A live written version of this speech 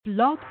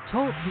Blog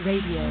Talk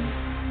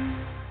Radio.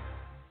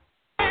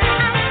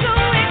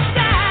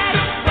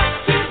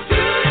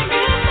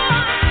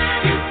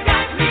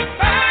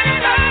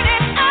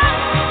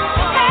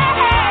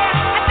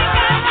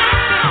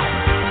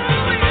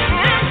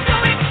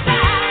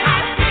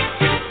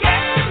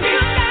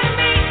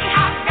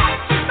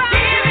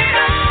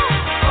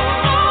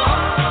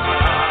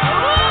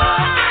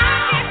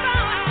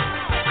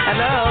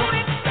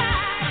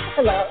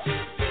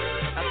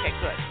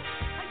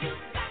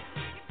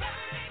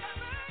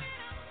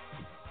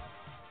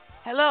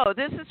 Hello,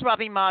 this is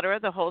Robbie Madera,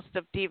 the host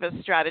of Diva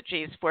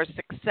Strategies for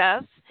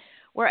Success,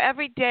 where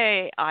every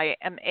day I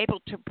am able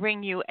to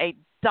bring you a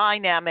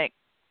dynamic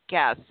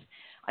guest.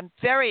 I'm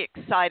very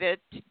excited.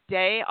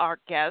 Today our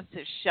guest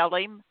is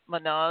Shelly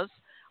Muñoz,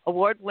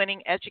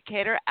 award-winning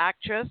educator,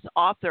 actress,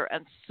 author,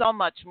 and so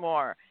much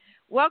more.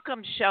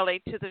 Welcome,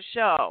 Shelly, to the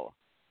show.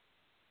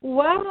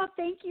 Well,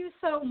 thank you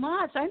so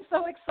much. I'm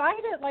so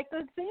excited, like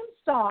the theme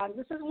song.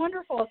 This is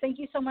wonderful. Thank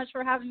you so much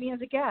for having me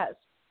as a guest.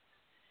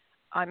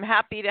 I'm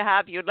happy to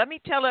have you. Let me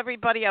tell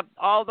everybody of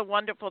all the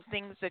wonderful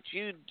things that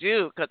you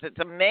do, because it's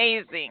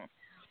amazing.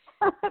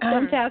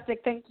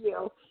 Fantastic. Thank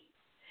you.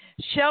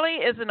 Shelly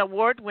is an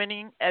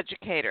award-winning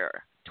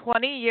educator,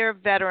 20-year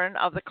veteran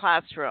of the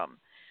classroom,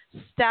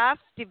 staff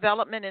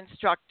development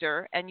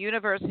instructor, and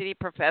university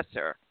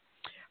professor.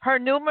 Her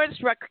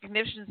numerous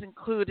recognitions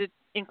include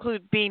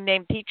being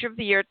named Teacher of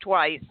the Year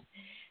twice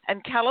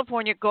and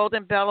California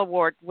Golden Bell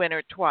Award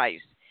winner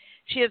twice.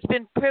 She has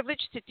been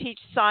privileged to teach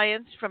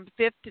science from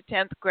 5th to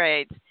 10th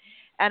grades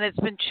and has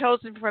been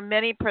chosen for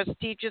many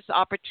prestigious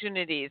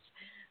opportunities,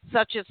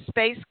 such as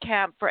Space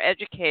Camp for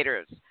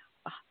Educators.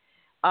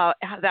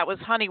 That was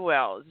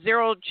Honeywell,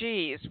 Zero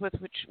G's,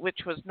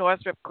 which was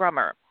Northrop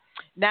Grumman,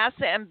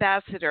 NASA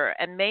Ambassador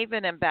and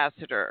MAVEN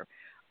Ambassador,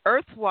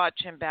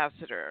 EarthWatch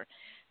Ambasador,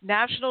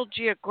 National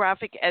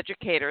Geographic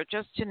Educator,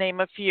 just to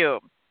name a few.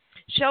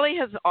 Shelly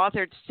has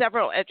authored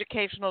several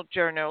educational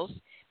journals,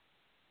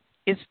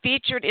 is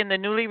featured in the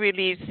newly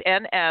released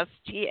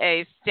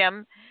NSTA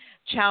STEM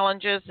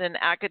Challenges in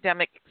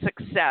Academic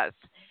Success.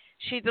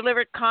 She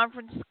delivered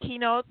conference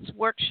keynotes,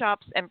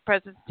 workshops, and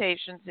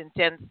presentations in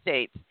 10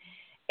 states,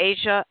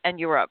 Asia, and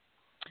Europe.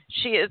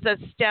 She is a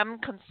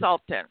STEM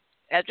consultant,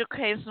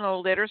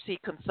 educational literacy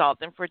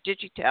consultant for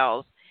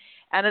Digi-Tells,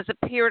 and has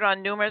appeared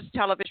on numerous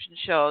television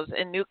shows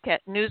and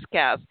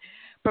newscasts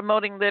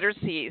promoting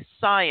literacy,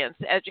 science,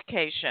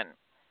 education,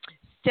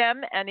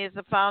 STEM, and is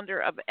the founder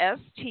of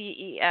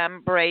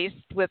STEM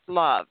Braced with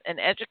Love, an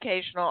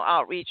educational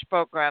outreach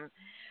program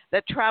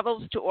that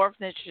travels to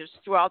orphanages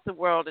throughout the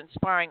world,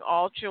 inspiring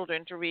all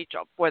children to reach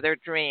for their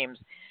dreams.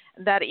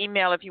 And that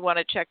email, if you want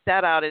to check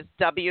that out, is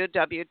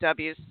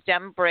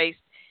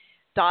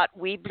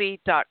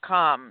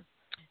www.stembraced.weebly.com.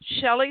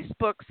 Shelly's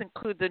books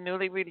include the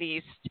newly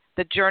released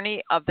The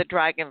Journey of the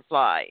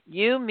Dragonfly,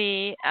 You,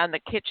 Me, and the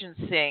Kitchen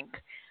Sink,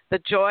 The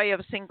Joy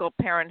of Single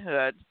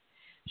Parenthood,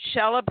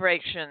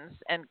 Celebrations,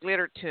 and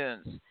Glitter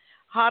Tunes,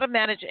 How to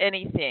Manage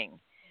Anything.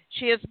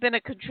 She has been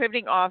a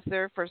contributing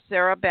author for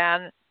Sarah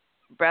Ban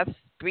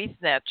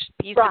Breathnach,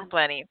 Peace and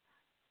Plenty,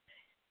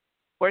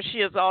 where she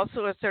is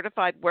also a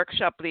certified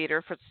workshop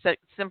leader for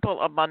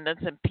Simple Abundance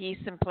and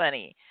Peace and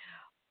Plenty.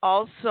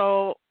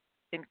 Also,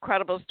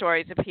 incredible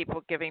stories of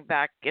people giving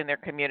back in their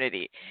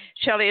community.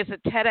 Shelly is a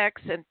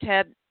TEDx and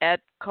TED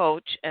Ed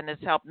coach and has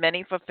helped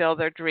many fulfill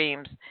their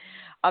dreams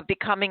of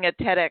becoming a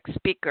TEDx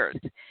speaker.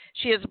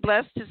 She is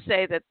blessed to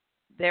say that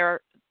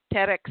their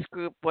TEDx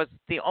group was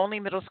the only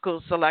middle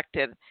school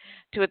selected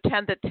to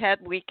attend the TED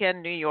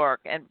Weekend New York,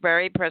 and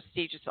very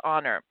prestigious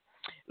honor.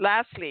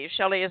 Lastly,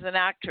 Shelly is an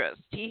actress,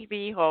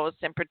 TV host,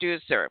 and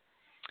producer.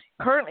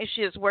 Currently,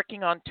 she is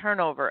working on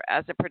Turnover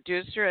as a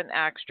producer and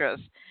actress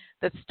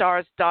that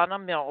stars Donna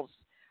Mills,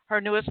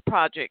 her newest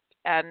project,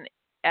 and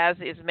as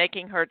is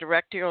making her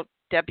directorial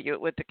debut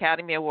with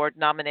Academy Award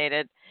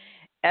nominated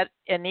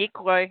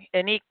Enrique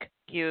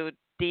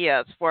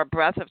Diaz for A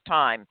Breath of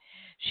Time.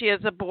 She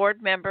is a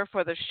board member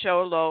for the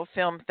Show Low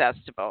Film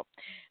Festival.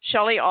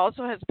 Shelly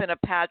also has been a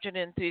pageant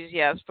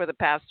enthusiast for the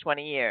past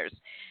 20 years.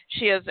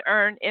 She has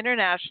earned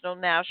international,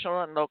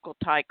 national, and local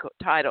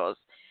titles.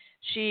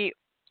 She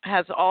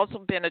has also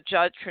been a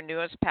judge for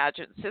newest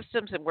pageant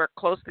systems and worked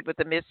closely with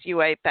the Miss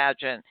UA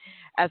pageant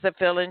as a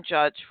fill-in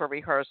judge for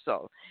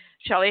rehearsal.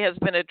 Shelly has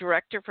been a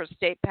director for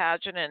state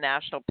pageant and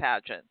national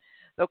pageant.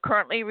 Though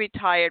currently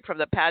retired from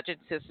the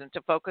pageant system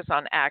to focus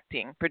on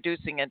acting,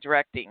 producing, and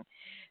directing,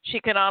 she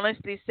can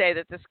honestly say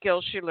that the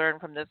skills she learned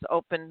from this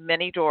opened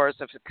many doors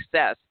of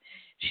success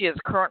she is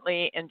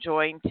currently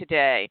enjoying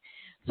today.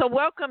 So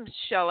welcome,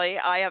 Shelly.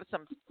 I have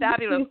some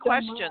fabulous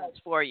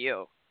questions for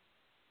you.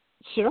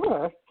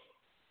 Sure.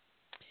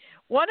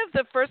 One of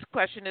the first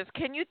questions is,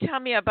 can you tell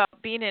me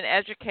about being an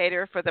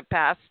educator for the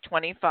past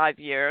 25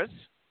 years?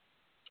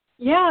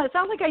 Yeah, it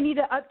sounds like I need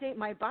to update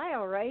my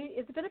bio, right?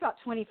 It's been about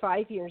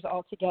 25 years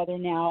altogether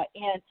now.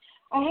 And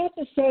I have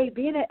to say,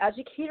 being an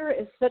educator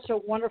is such a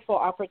wonderful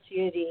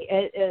opportunity.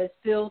 It is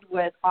filled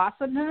with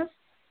awesomeness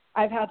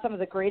I've had some of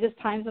the greatest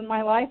times in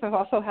my life. I've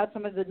also had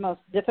some of the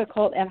most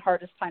difficult and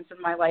hardest times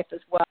in my life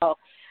as well.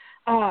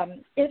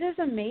 It is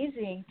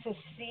amazing to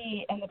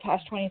see in the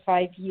past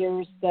 25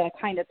 years the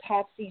kind of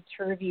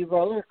topsy-turvy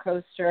roller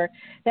coaster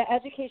that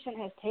education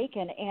has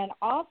taken, and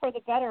all for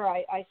the better,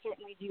 I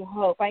certainly do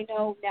hope. I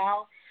know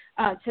now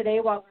today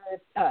while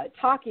we're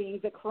talking,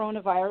 the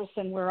coronavirus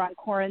and we're on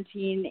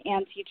quarantine,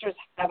 and teachers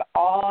have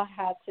all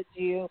had to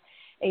do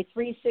a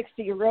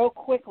 360 real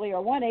quickly,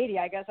 or 180,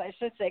 I guess I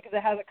should say, because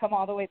it hasn't come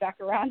all the way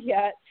back around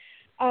yet.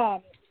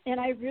 And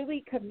I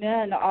really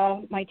commend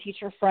all my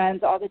teacher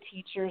friends, all the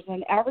teachers,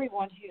 and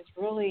everyone who's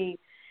really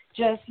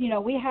just,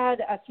 we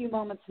had a few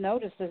moments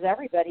notice as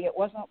everybody. It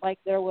wasn't like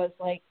there was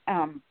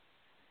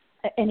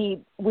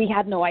we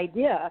had no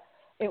idea.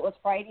 It was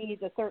Friday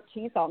the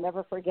 13th. I'll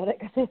never forget it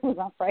because it was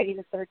on Friday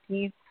the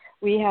 13th.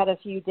 We had a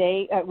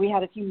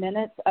few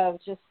minutes of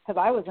just, because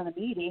I was in a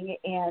meeting,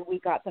 and we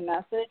got the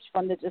message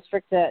from the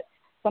district at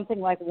something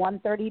like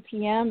 1:30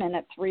 p.m. and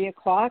at 3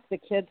 o'clock the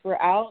kids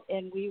were out,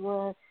 and we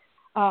were,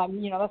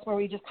 that's where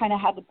we just kind of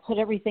had to put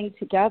everything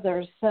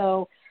together.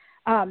 So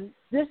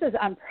this is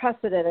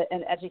unprecedented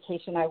in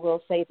education, I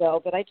will say,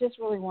 though, but I just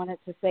really wanted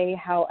to say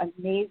how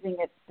amazing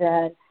it's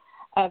been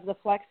of the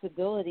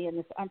flexibility in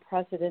this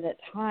unprecedented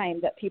time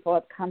that people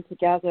have come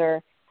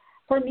together.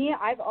 For me,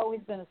 I've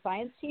always been a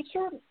science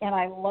teacher, and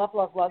I love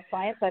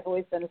science. I've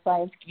always been a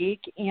science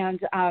geek. And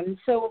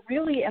so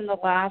really in the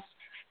last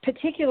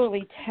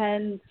particularly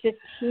 10,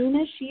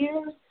 15-ish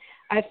years,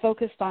 I've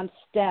focused on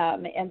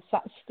STEM, and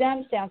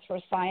STEM stands for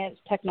science,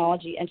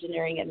 technology,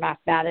 engineering, and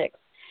mathematics.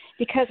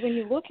 Because when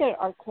you look at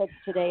our kids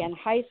today in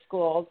high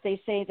schools,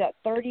 they say that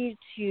 30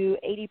 to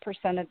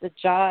 80% of the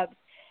jobs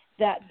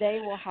that they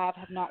will have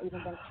not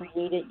even been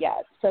created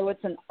yet. So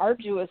it's an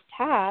arduous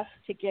task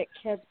to get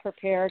kids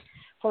prepared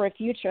for a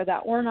future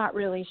that we're not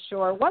really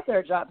sure what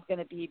their job's going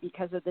to be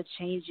because of the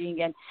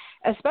changing. And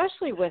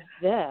especially with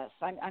this,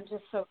 I'm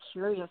just so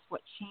curious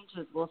what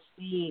changes we'll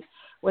see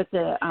with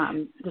the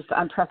this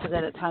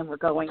unprecedented time we're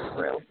going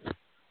through.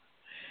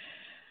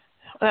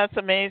 That's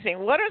amazing.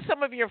 What are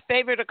some of your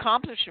favorite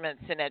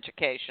accomplishments in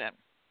education?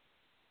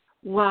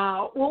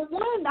 Wow. Well,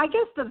 one, I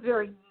guess the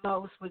very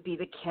most would be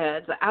the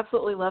kids. I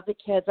absolutely love the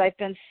kids. I've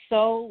been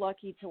so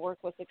lucky to work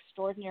with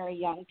extraordinary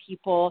young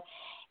people.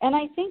 And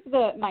I think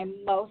that my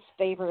most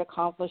favorite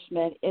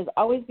accomplishment is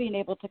always being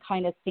able to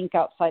kind of think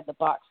outside the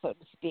box, so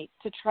to speak,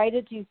 to try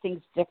to do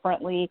things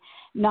differently,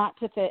 not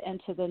to fit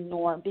into the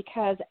norm.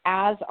 Because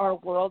as our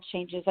world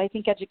changes, I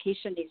think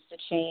education needs to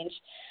change.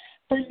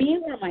 For me,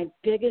 where my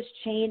biggest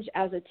change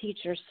as a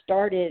teacher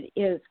started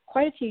is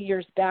quite a few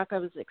years back. I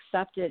was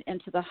accepted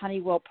into the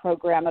Honeywell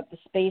program of the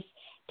Space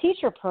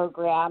Teacher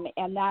Program,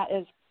 and that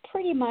is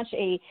pretty much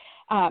a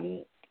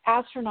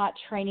astronaut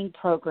training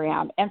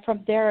program. And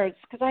from there, it's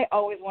because I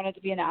always wanted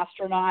to be an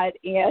astronaut,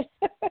 and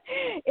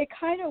it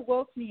kind of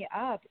woke me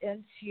up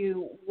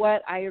into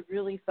what I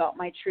really felt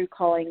my true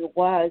calling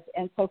was.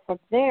 And so from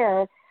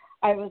there,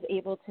 I was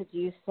able to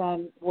do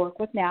some work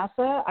with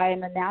NASA. I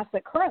am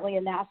currently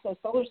a NASA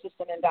Solar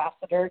System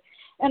Ambassador,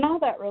 and all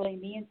that really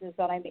means is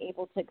that I'm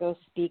able to go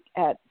speak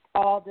at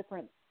all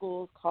different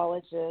schools,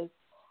 colleges,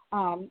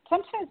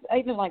 sometimes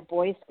even like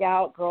Boy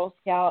Scout, Girl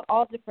Scout,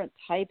 all different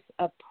types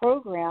of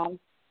programs,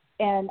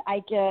 and I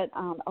get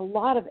a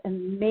lot of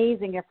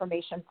amazing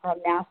information from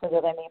NASA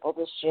that I'm able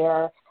to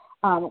share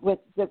with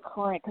the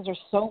current, because there's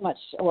so much,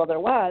 there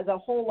was a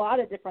whole lot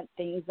of different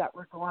things that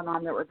were going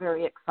on that were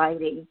very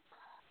exciting.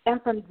 And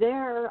from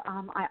there,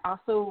 I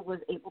also was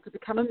able to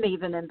become a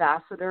MAVEN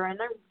ambassador, and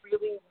I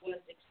really was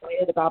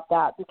excited about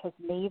that because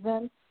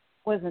MAVEN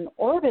was an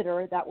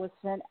orbiter that was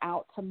sent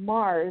out to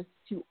Mars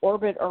to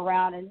orbit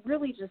around and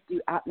really just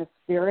do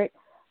atmospheric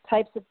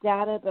types of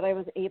data, but I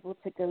was able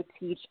to go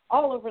teach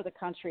all over the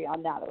country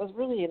on that. It was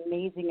really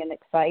amazing and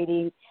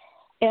exciting.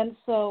 And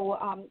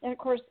so, and of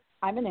course,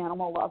 I'm an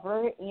animal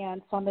lover,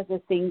 and some of the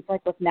things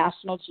like with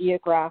National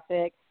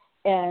Geographic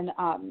and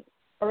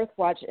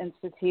EarthWatch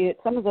Institute,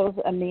 some of those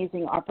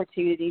amazing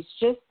opportunities.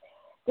 Just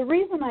the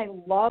reason I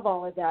love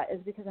all of that is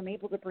because I'm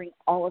able to bring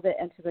all of it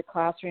into the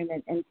classroom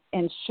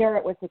and share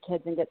it with the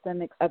kids and get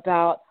them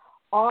about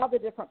all the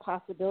different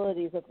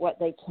possibilities of what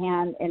they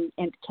can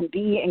and can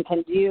be and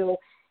can do.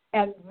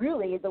 And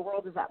really, the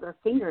world is at their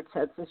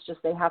fingertips. It's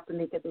just they have to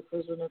make a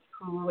decision of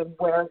who and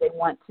where they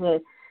want to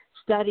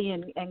study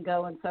and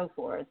go and so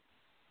forth.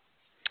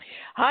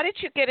 How did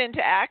you get into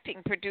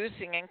acting,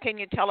 producing, and can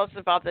you tell us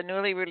about the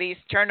newly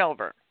released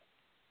Turnover?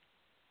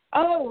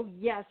 Oh,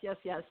 yes.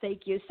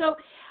 Thank you. So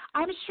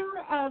I'm sure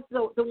of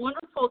the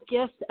wonderful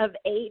gift of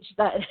age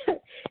that,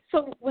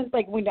 so when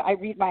I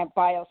read my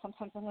bio,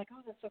 sometimes I'm like,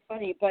 oh, that's so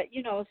funny. But,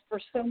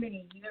 for so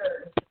many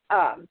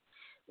years,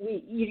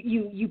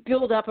 you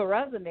build up a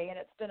resume, and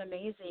it's been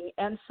amazing.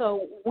 And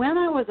so when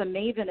I was a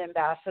MAVEN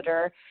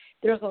ambassador,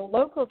 there's a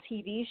local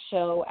TV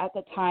show at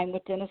the time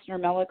with Dennis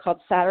Nermella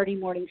called Saturday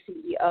Morning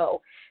CEO.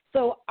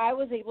 So I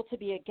was able to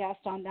be a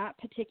guest on that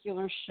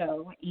particular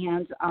show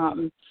and,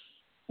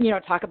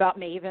 talk about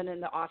MAVEN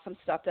and the awesome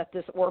stuff that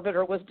this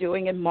orbiter was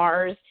doing in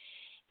Mars.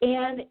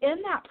 And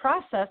in that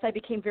process, I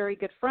became very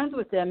good friends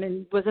with them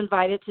and was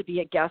invited to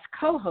be a guest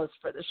co-host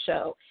for the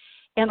show.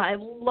 And I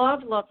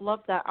love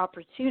that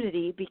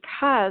opportunity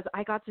because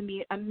I got to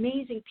meet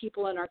amazing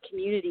people in our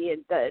community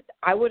that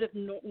I would have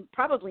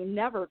probably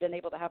never been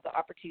able to have the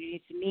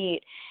opportunity to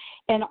meet.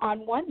 And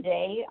on one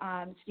day,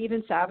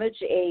 Stephen Savage,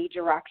 a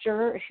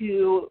director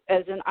who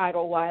is in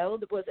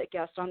Idlewild, was a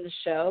guest on the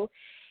show.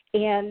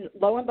 And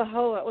lo and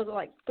behold, it was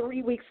like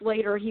 3 weeks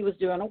later, he was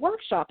doing a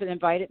workshop and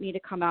invited me to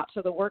come out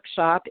to the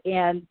workshop.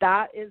 And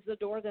that is the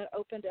door that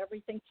opened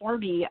everything for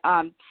me.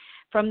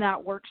 From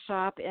that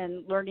workshop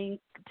and learning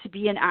to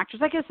be an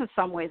actress, I guess in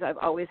some ways I've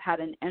always had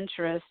an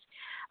interest.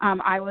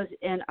 I was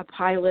in a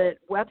pilot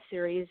web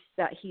series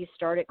that he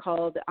started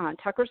called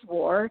Tucker's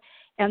War,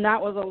 and that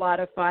was a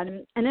lot of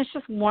fun. And it's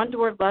just one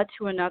door led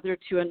to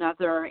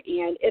another.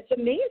 And it's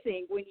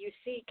amazing when you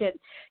seek and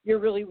you're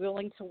really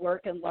willing to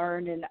work and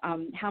learn, and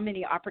how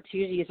many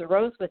opportunities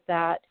arose with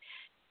that.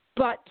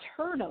 But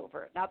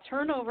Turnover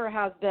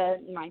has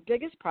been my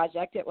biggest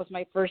project. It was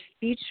my first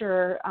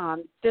feature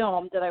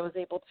film that I was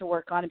able to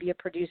work on and be a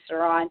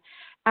producer on.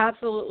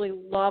 Absolutely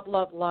love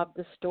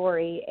the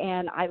story.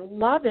 And I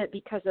love it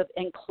because of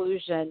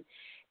inclusion.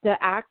 The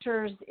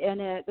actors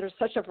in it, there's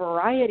such a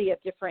variety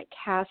of different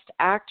cast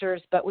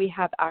actors, but we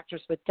have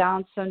actors with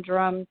Down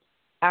syndrome,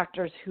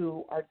 actors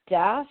who are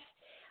deaf.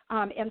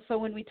 And so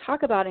when we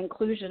talk about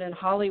inclusion in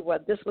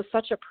Hollywood, this was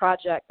such a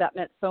project that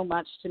meant so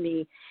much to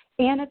me.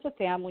 And it's a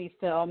family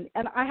film.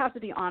 And I have to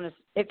be honest,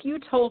 if you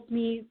told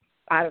me,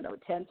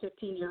 10,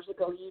 15 years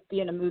ago, you'd be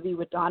in a movie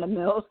with Donna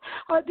Mills,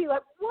 I'd be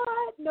like,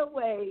 what? No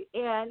way.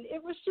 And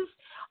it was just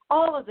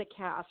all of the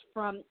cast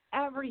from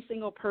every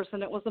single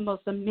person. It was the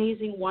most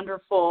amazing,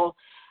 wonderful,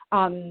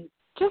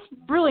 just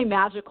really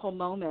magical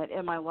moment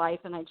in my life.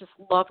 And I just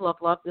love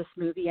this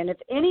movie. And if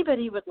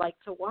anybody would like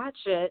to watch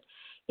it,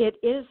 it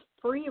is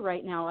free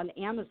right now on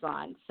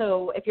Amazon.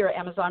 So if you're an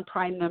Amazon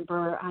Prime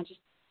member, just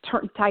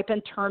type in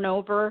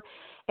Turnover,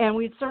 and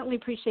we'd certainly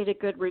appreciate a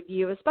good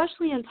review,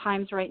 especially in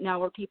times right now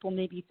where people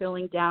may be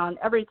feeling down.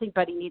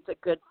 Everybody needs a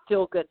good,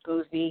 feel-good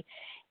movie,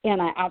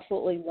 and I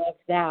absolutely love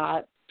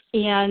that.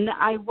 And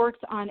I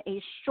worked on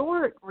a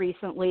short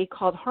recently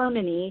called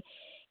Harmony,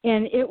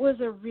 and it was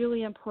a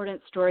really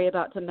important story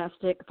about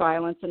domestic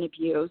violence and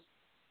abuse.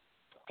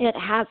 It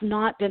has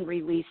not been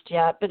released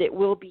yet, but it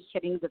will be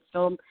hitting the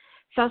film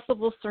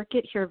festival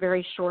circuit here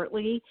very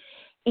shortly.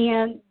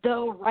 And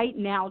though right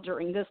now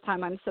during this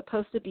time I'm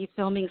supposed to be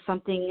filming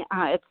something,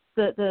 it's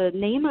the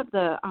name of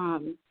the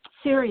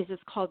series is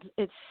called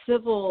It's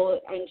Civil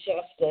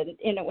Unjust, and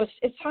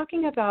it's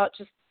talking about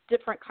just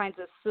different kinds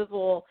of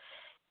civil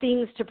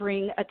things to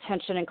bring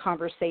attention and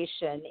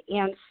conversation.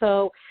 And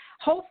so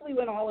hopefully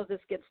when all of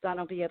this gets done,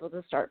 I'll be able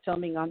to start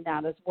filming on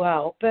that as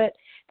well. But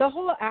the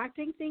whole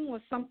acting thing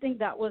was something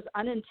that was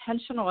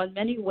unintentional in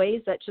many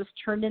ways that just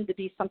turned into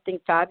be something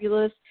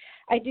fabulous.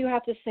 I do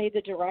have to say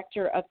the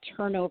director of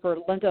Turnover,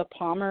 Linda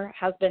Palmer,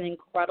 has been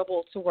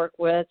incredible to work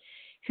with,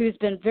 who's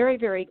been very,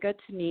 very good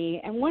to me.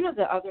 And one of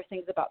the other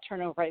things about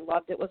Turnover I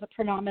loved, it was a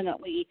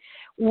predominantly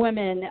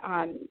women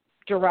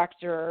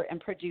director and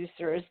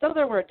producers, though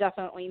there were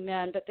definitely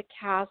men, but the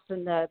cast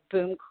and the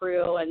boom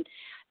crew and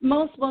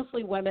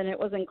mostly women. It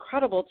was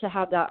incredible to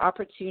have that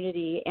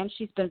opportunity, and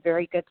she's been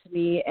very good to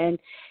me. And,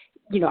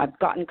 I've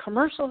gotten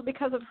commercials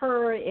because of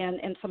her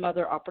and some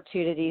other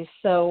opportunities.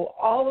 So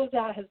all of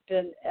that has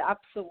been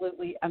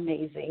absolutely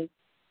amazing.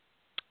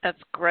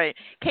 That's great.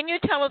 Can you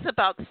tell us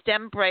about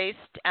STEM Braced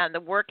and the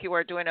work you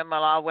are doing in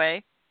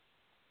Malawi?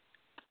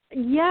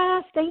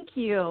 Yes, thank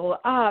you.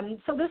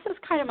 So this is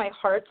kind of my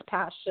heart's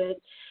passion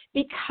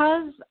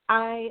because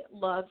I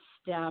love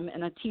STEM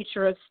and a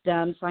teacher of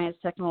STEM, science,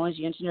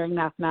 technology, engineering,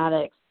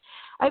 mathematics.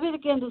 I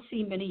began to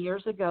see many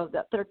years ago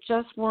that there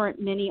just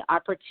weren't many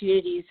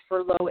opportunities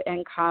for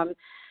low-income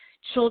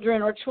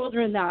children or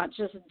children that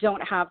just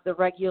don't have the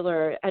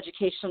regular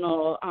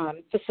educational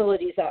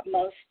facilities that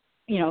most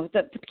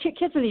that the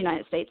kids in the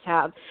United States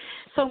have.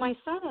 So my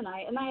son and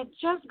I had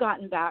just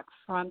gotten back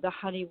from the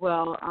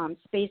Honeywell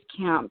space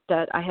camp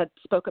that I had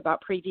spoke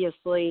about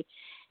previously.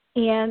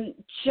 And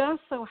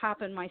just so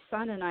happened my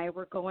son and I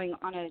were going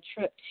on a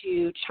trip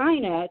to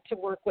China to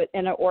work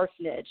in an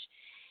orphanage.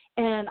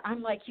 And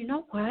I'm like, you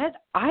know what?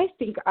 I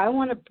think I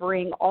want to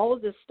bring all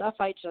of this stuff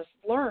I just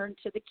learned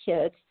to the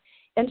kids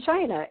in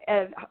China.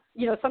 And,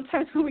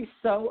 sometimes when we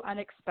so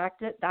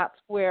unexpected, that's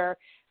where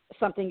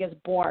something is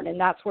born, and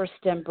that's where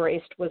STEM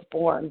Braced was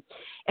born.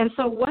 And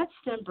so what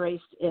STEM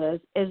Braced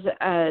is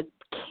a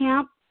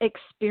camp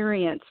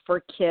experience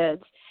for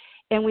kids,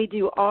 and we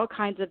do all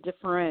kinds of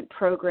different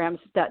programs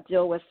that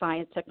deal with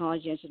science,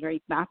 technology,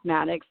 engineering,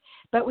 mathematics,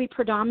 but we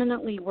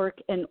predominantly work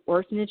in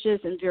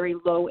orphanages in very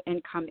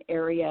low-income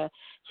area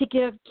to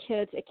give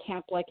kids a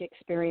camp-like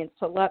experience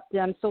to let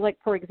them. So, like,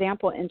 for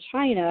example, in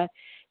China,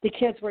 the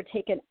kids were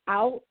taken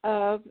out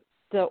of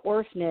the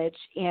orphanage,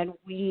 and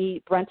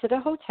we rented a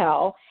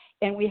hotel,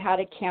 and we had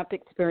a camp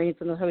experience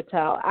in the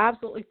hotel.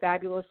 Absolutely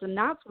fabulous, and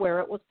that's where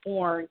it was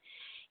born.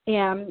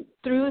 And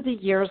through the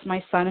years,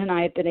 my son and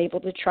I have been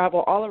able to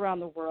travel all around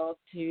the world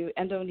to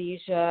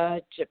Indonesia,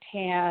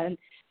 Japan,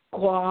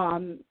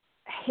 Guam,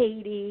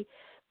 Haiti.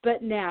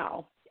 But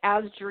now,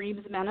 as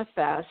dreams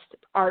manifest,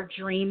 our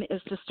dream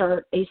is to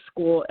start a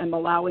school in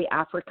Malawi,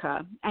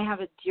 Africa. I have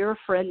a dear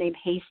friend named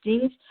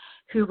Hastings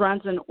who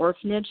runs an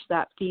orphanage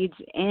that feeds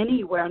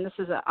anywhere, and this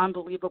is an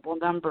unbelievable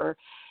number,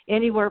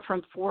 anywhere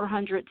from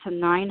 400 to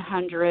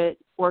 900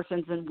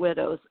 orphans and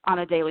widows on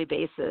a daily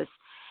basis.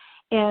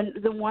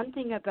 And the one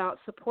thing about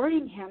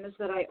supporting him is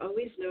that I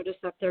always notice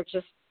that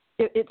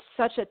it's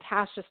such a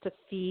task just to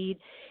feed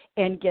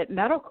and get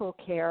medical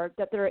care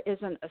that there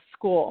isn't a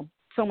school.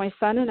 So my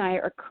son and I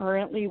are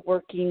currently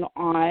working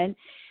on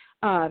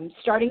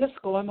starting a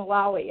school in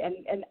Malawi.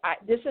 And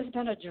this has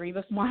been a dream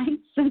of mine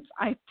since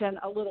I've been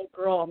a little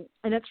girl.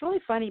 And it's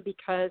really funny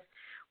because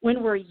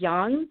when we're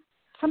young,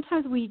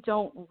 sometimes we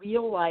don't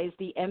realize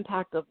the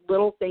impact of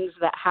little things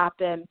that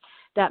happen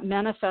that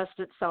manifest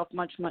itself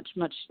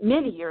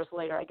many years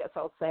later, I guess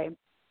I'll say,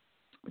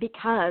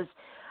 because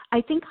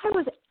I think I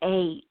was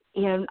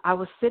 8 and I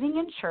was sitting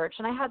in church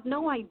and I had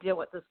no idea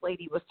what this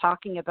lady was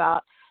talking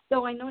about,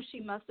 though I know she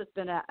must have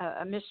been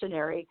a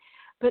missionary.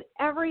 But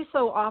every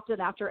so often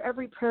after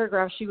every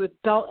paragraph, she would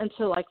belt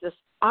into like this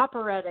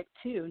operatic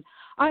tune.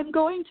 I'm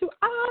going to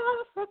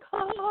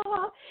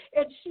Africa.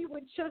 And she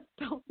would just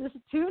belt this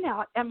tune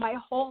out. And my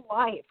whole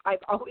life,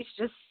 I've always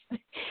just,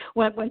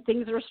 when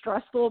things are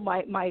stressful,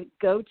 my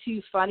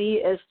go-to funny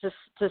is just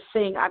to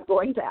sing, I'm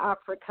going to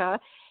Africa.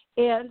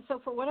 And so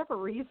for whatever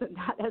reason,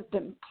 that has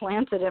been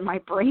planted in my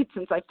brain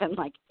since I've been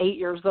like 8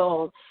 years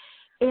old.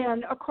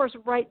 And, of course,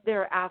 right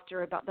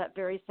thereafter, about that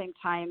very same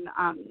time,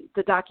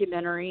 the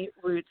documentary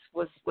Roots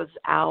was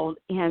out.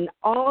 And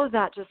all of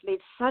that just made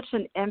such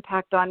an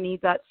impact on me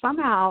that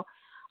somehow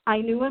I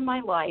knew in my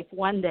life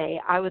one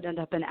day I would end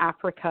up in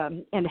Africa.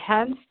 And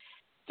hence,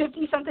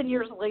 50-something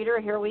years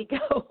later, here we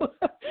go.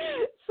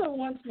 So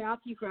once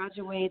Matthew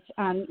graduates,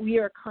 we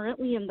are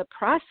currently in the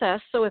process.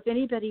 So if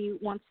anybody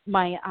wants,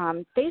 my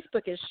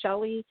Facebook is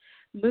Shelly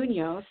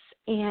Muñoz,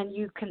 and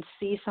you can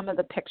see some of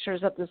the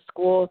pictures of the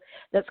school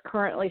that's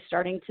currently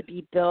starting to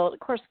be built. Of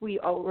course, we're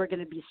going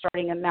to be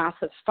starting a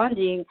massive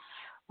funding,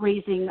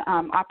 raising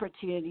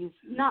opportunities.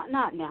 Not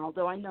now,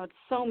 though. I know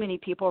so many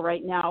people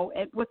right now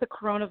with the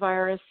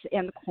coronavirus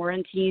and the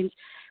quarantines.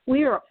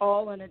 We are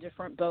all in a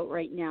different boat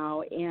right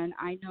now, and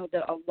I know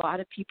that a lot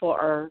of people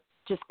are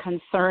just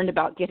concerned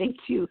about getting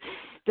to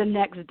the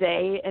next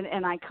day,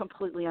 and I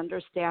completely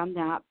understand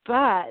that.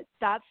 But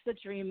that's the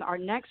dream. Our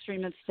next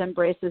dream in STEM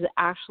Brace is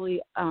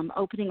actually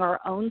opening our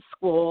own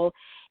school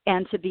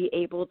and to be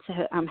able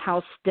to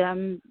house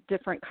STEM,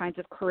 different kinds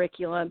of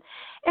curriculum.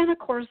 And, of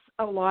course,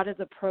 a lot of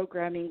the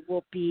programming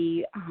will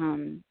be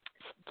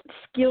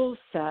skill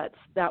sets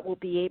that will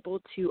be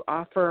able to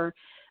offer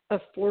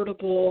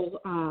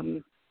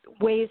affordable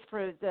ways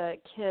for the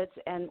kids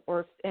and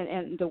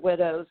the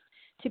widows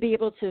to be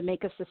able to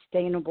make a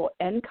sustainable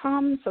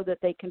income so that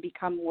they can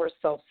become more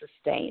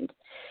self-sustained.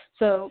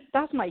 So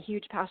that's my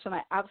huge passion.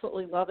 I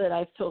absolutely love it.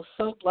 I feel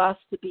so blessed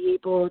to be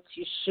able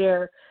to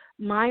share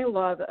my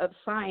love of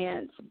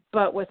science,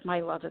 but with my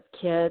love of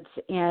kids.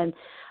 And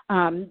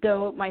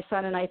though my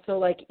son and I feel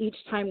like each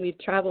time we've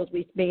traveled,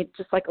 we've made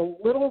just like a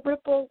little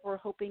ripple, we're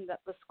hoping that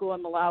the school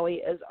in Malawi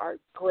is our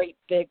great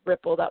big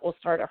ripple that will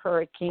start a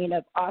hurricane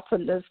of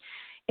awesomeness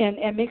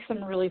and make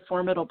some really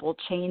formidable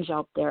change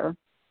out there.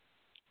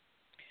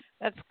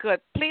 That's good.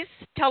 Please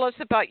tell us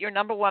about your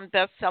number one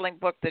best-selling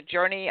book, The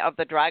Journey of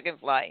the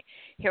Dragonfly,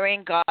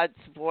 Hearing God's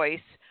Voice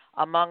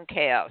Among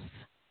Chaos.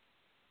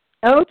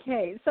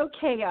 Okay, so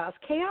chaos.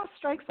 Chaos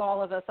strikes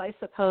all of us, I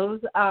suppose.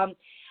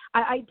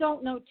 I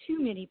don't know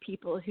too many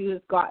people who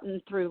have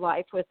gotten through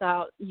life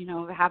without,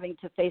 having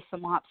to face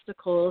some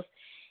obstacles.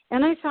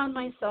 And I found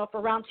myself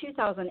around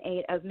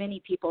 2008, as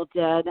many people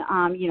did,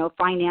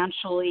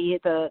 financially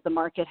the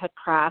market had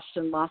crashed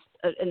and lost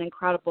an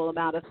incredible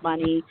amount of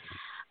money.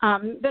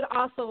 But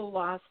also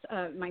lost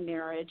my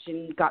marriage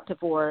and got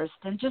divorced.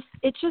 And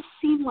it just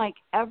seemed like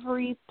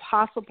every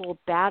possible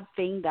bad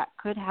thing that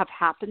could have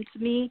happened to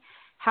me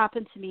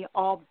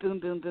all boom,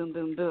 boom, boom,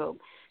 boom, boom,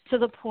 to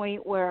the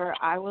point where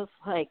I was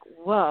like,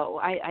 whoa,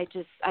 I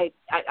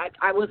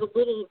was a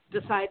little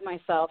beside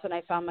myself, and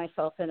I found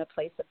myself in a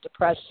place of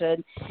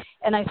depression.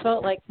 And I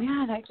felt like,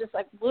 man,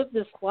 I've lived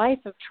this life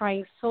of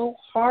trying so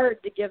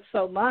hard to give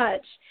so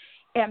much.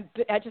 And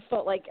I just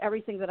felt like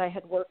everything that I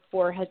had worked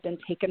for had been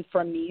taken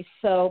from me.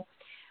 So,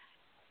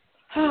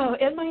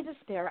 in my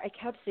despair, I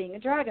kept seeing a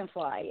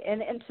dragonfly.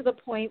 And to the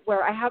point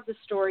where I have the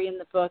story in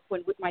the book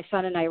when my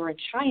son and I were in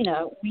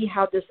China, we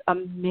had this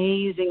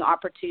amazing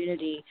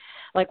opportunity,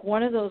 like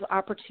one of those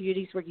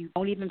opportunities where you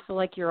don't even feel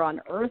like you're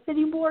on Earth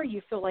anymore.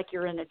 You feel like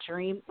you're in a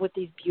dream with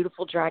these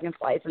beautiful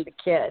dragonflies and the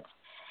kids.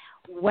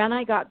 When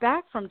I got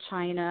back from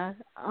China,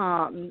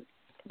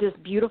 this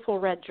beautiful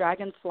red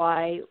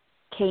dragonfly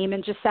came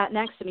and just sat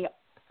next to me.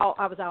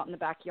 I was out in the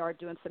backyard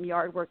doing some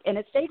yard work, and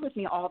it stayed with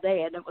me all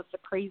day, and it was the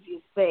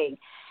craziest thing.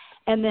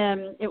 And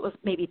then it was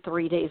maybe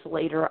 3 days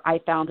later, I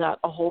found out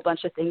a whole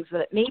bunch of things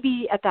that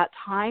maybe at that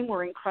time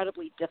were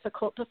incredibly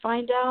difficult to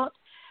find out.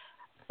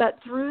 But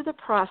through the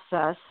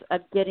process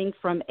of getting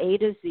from A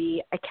to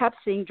Z, I kept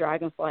seeing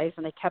dragonflies,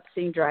 and I kept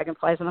seeing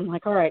dragonflies. And I'm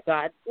like, all right,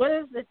 God, what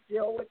is the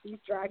deal with these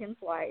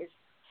dragonflies?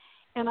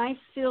 And I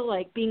feel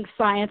like, being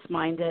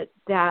science-minded,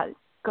 that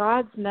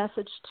God's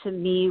message to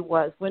me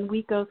was, when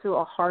we go through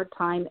a hard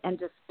time and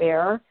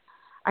despair,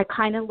 I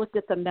kind of looked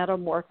at the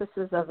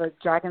metamorphosis of a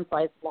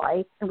dragonfly's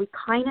life, and we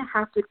kind of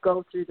have to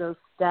go through those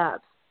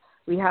steps.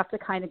 We have to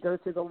kind of go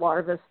through the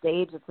larva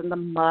stage. It's in the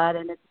mud,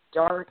 and it's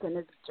dark, and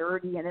it's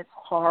dirty, and it's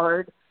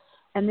hard.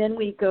 And then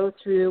we go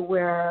through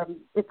where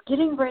it's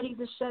getting ready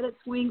to shed its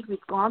wings.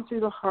 We've gone through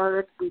the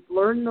hard. We've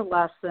learned the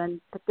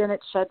lesson, but then it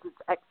sheds its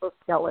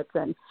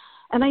exoskeleton.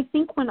 And I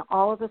think when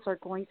all of us are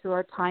going through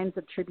our times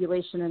of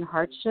tribulation and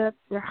hardship,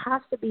 there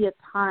has to be a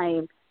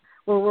time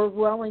where we're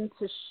willing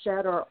to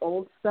shed our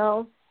old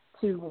self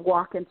to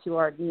walk into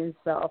our new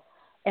self.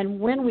 And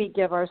when we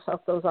give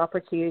ourselves those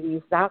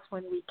opportunities, that's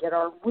when we get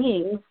our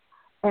wings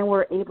and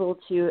we're able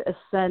to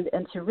ascend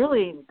into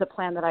really the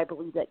plan that I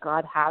believe that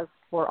God has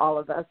for all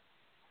of us.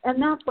 And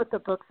that's what the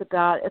book's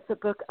about. It's a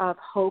book of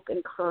hope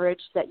and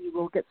courage that you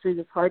will get through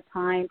this hard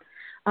time.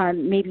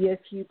 Maybe a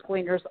few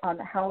pointers on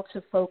how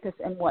to focus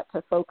and what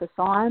to focus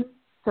on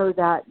so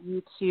that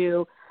you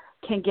too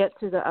can get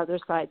to the other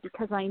side.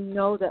 Because I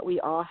know that we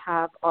all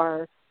have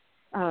our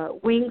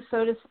wings,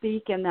 so to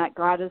speak, and that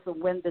God is the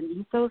wind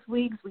beneath those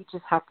wings. We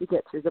just have to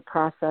get through the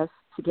process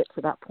to get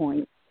to that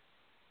point.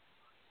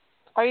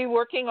 Are you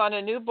working on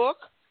a new book?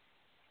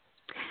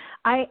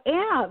 I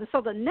am. So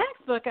the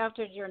next book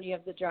after Journey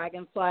of the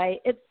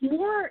Dragonfly, it's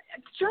more,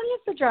 Journey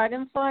of the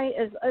Dragonfly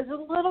is a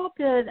little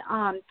bit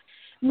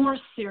more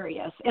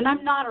serious. And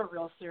I'm not a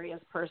real serious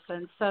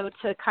person. So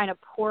to kind of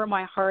pour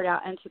my heart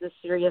out into the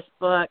serious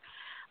book,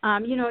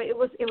 it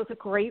was a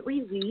great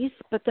release.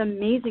 But the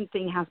amazing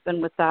thing has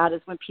been with that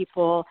is when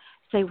people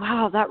say,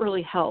 wow, that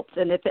really helped.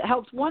 And if it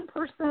helps one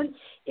person,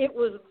 it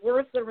was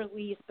worth the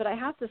release. But I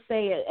have to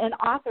say it, and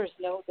authors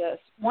know this,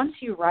 once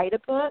you write a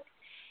book,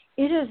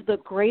 it is the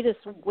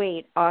greatest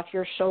weight off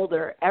your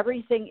shoulder.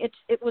 Everything,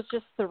 it was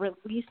just the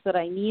release that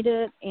I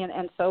needed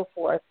and so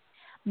forth.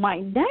 My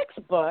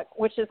next book,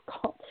 which is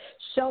called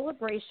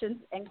Celebrations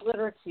and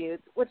Glitter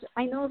Tudes, which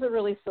I know is a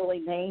really silly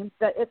name,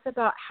 but it's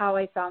about how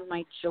I found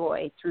my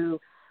joy through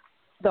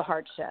the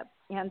hardship.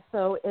 And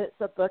so it's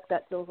a book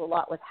that deals a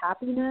lot with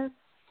happiness,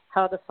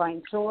 how to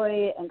find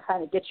joy, and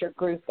kind of get your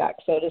groove back,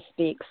 so to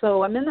speak.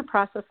 So I'm in the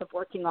process of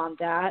working on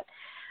that.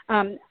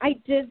 I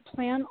did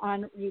plan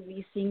on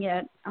releasing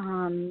it.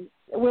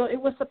 It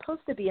was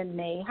supposed to be in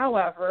May.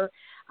 However,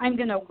 I'm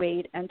going to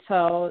wait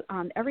until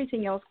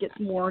everything else gets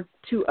more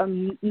to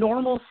a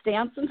normal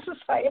stance in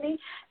society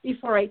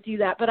before I do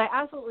that. But I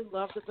absolutely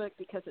love the book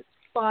because it's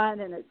fun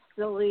and it's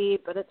silly,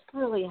 but it's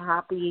really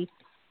happy.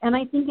 And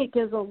I think it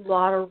gives a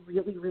lot of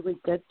really, really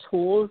good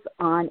tools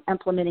on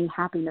implementing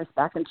happiness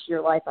back into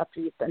your life after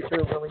you've been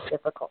through a really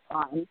difficult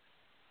time.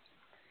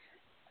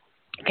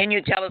 Can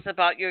you tell us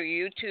about your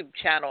YouTube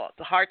channel,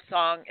 The Heart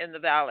Song in the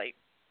Valley?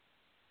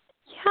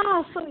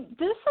 Yeah, so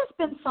this has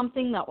been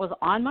something that was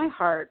on my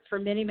heart for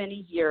many,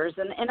 many years.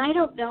 And I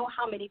don't know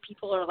how many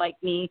people are like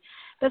me,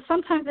 but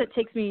sometimes it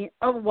takes me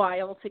a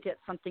while to get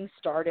something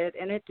started.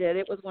 And it did.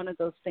 It was one of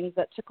those things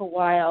that took a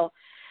while.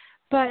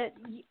 But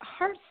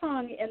Heart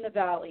Song in the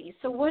Valley,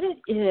 so what it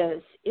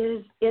is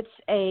it's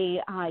a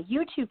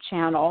YouTube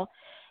channel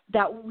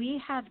that we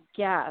have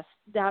guests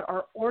that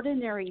are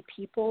ordinary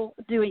people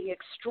doing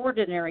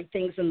extraordinary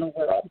things in the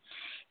world.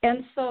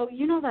 And so,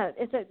 that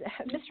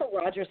Mr.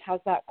 Rogers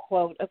has that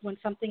quote of when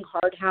something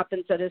hard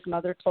happens that his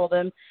mother told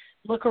him,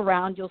 look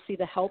around, you'll see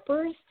the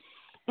helpers.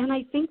 And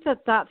I think that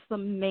that's the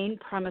main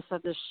premise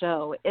of the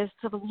show, is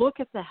to look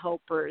at the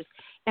helpers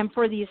and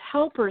for these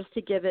helpers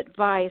to give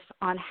advice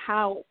on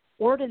how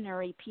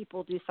ordinary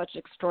people do such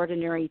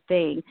extraordinary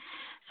things.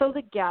 So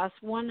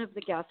one of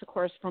the guests, of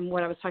course, from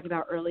what I was talking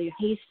about earlier,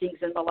 Hastings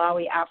in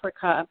Malawi,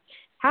 Africa,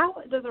 how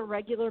does a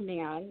regular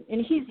man,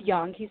 and he's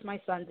young, he's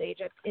my son's age,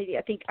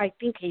 I think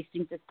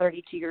Hastings is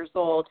 32 years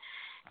old,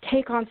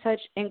 take on such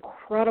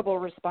incredible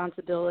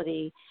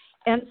responsibility?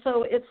 And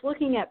so it's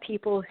looking at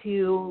people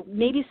who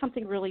maybe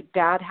something really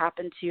bad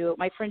happened to.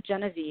 My friend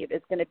Genevieve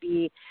is going to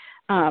be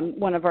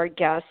one of our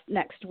guests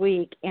next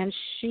week, and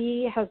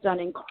she has done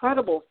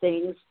incredible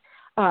things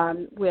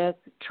with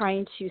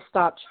trying to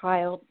stop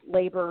child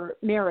labor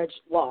marriage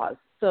laws.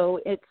 So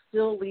it's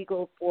still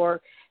legal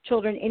for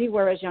children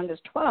anywhere as young as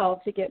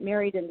 12 to get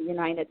married in the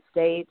United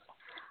States.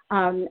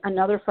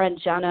 Another friend,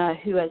 Jenna,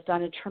 who has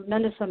done a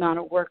tremendous amount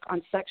of work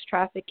on sex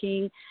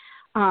trafficking.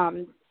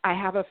 I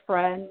have a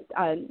friend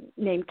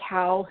named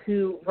Cal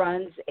who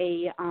runs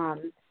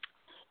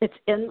it's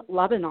in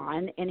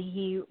Lebanon, and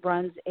he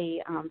runs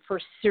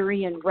for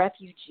Syrian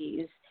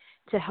refugees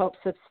to help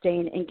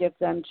sustain and give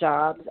them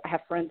jobs. I have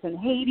friends in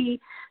Haiti.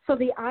 So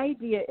the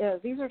idea is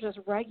these are just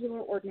regular,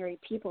 ordinary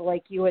people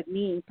like you and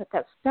me, but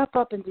that step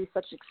up and do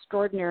such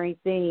extraordinary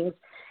things.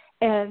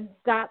 And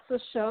that's the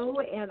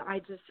show, and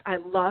I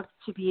love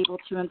to be able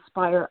to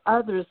inspire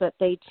others that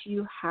they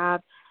too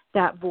have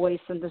that voice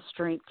and the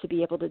strength to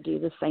be able to do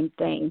the same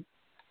thing.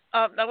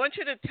 I want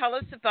you to tell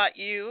us about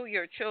you,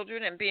 your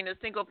children, and being a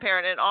single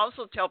parent, and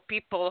also tell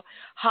people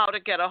how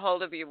to get a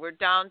hold of you. We're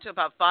down to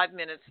about 5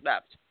 minutes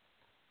left.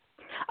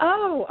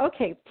 Oh,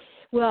 okay.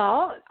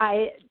 Well,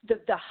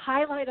 the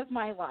highlight of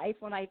my life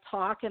when I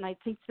talk, and I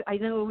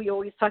know we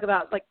always talk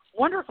about like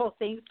wonderful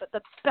things, but the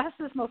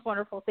bestest, most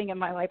wonderful thing in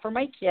my life are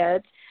my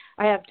kids.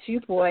 I have 2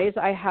 boys.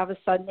 I have a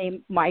son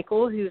named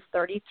Michael, who's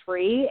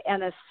 33,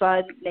 and a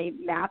son named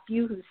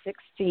Matthew, who's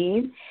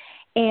 16.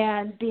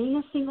 And being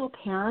a single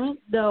parent,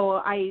 though,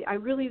 I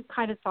really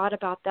kind of thought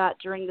about that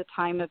during the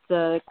time of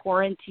the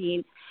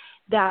quarantine,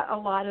 that a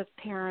lot of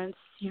parents,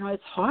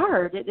 it's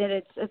hard, and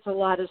it's a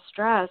lot of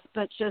stress,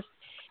 but just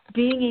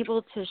being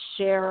able to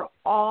share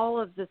all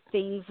of the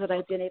things that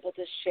I've been able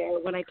to share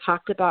when I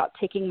talked about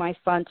taking my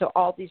son to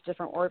all these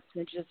different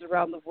orphanages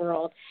around the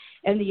world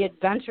and the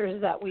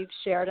adventures that we've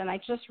shared. And I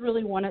just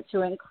really wanted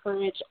to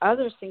encourage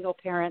other single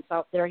parents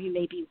out there who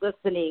may be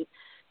listening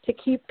to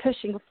keep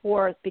pushing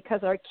forth,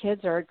 because our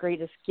kids are our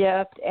greatest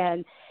gift.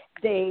 And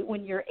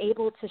when you're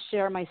able to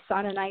share, my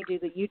son and I do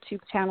the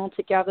YouTube channel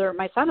together.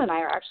 My son and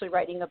I are actually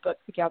writing a book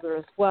together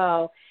as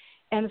well.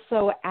 And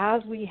so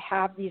as we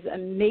have these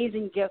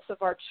amazing gifts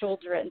of our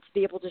children to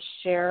be able to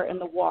share in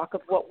the walk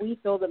of what we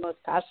feel the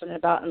most passionate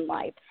about in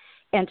life,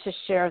 and to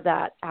share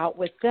that out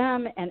with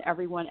them and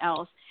everyone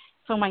else.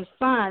 So my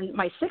son,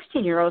 my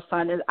 16-year-old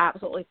son, is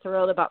absolutely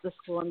thrilled about the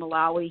school in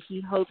Malawi.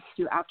 He hopes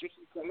to, after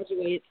he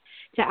graduates,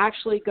 to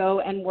actually go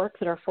and work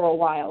there for a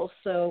while.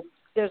 So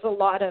there's a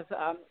lot of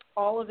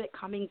all of it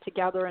coming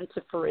together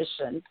into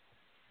fruition.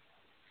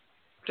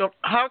 So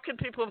how can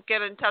people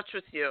get in touch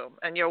with you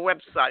and your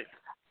website?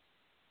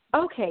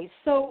 Okay,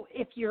 so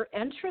if you're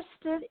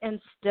interested in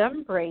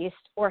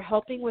STEM-braced or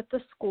helping with the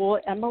school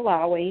in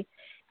Malawi,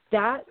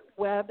 that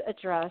web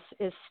address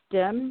is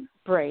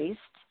STEM-braced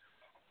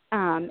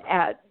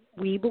at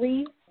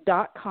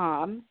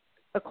Weebly.com.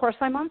 Of course,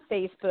 I'm on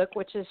Facebook,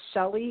 which is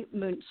Shelly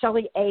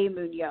A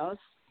Muñoz.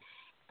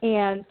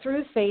 And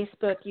through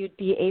Facebook, you'd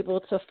be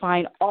able to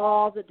find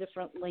all the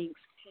different links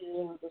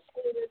to the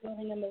school we're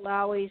building in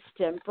Malawi,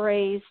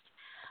 STEM-braced,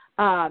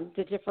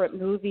 the different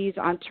movies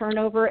on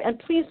turnover. And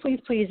please, please,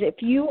 please, if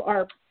you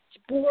are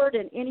bored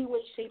in any way,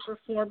 shape, or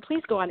form,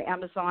 please go on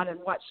Amazon and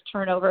watch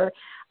Turnover.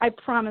 I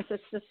promise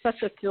it's just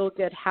such a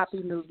feel-good,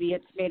 happy movie.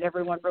 It's made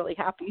everyone really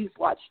happy who's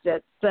watched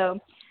it. So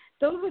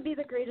those would be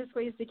the greatest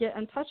ways to get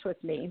in touch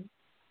with me.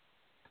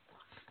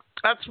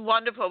 That's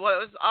wonderful.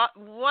 Well, it was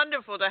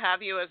wonderful to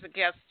have you as a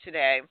guest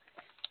today.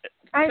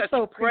 I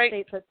so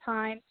appreciate the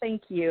time.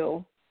 Thank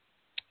you.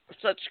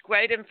 Such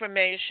great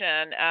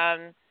information.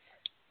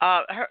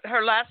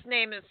 Her last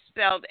name is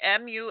spelled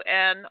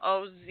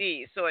Munoz,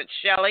 so it's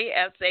Shelly,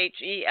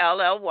 Shelly,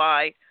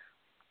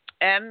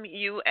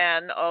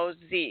 Munoz.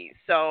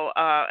 So,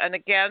 and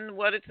again,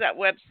 what is that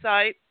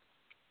website?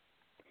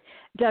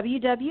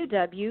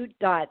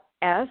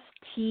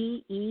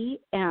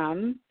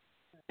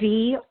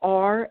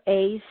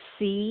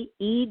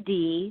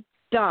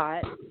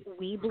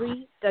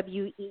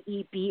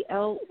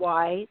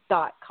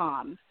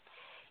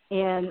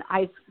 And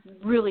I'm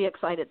really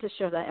excited to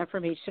share that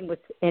information with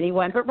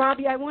anyone. But,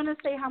 Robbie, I want to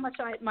say how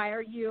much I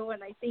admire you,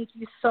 and I thank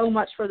you so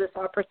much for this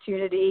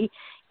opportunity.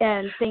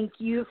 And thank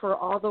you for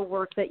all the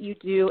work that you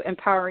do,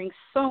 empowering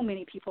so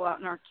many people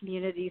out in our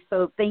community.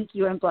 So thank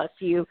you and bless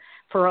you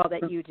for all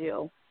that you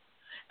do.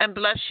 And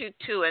bless you,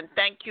 too, and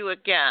thank you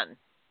again.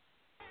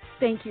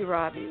 Thank you,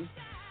 Robbie.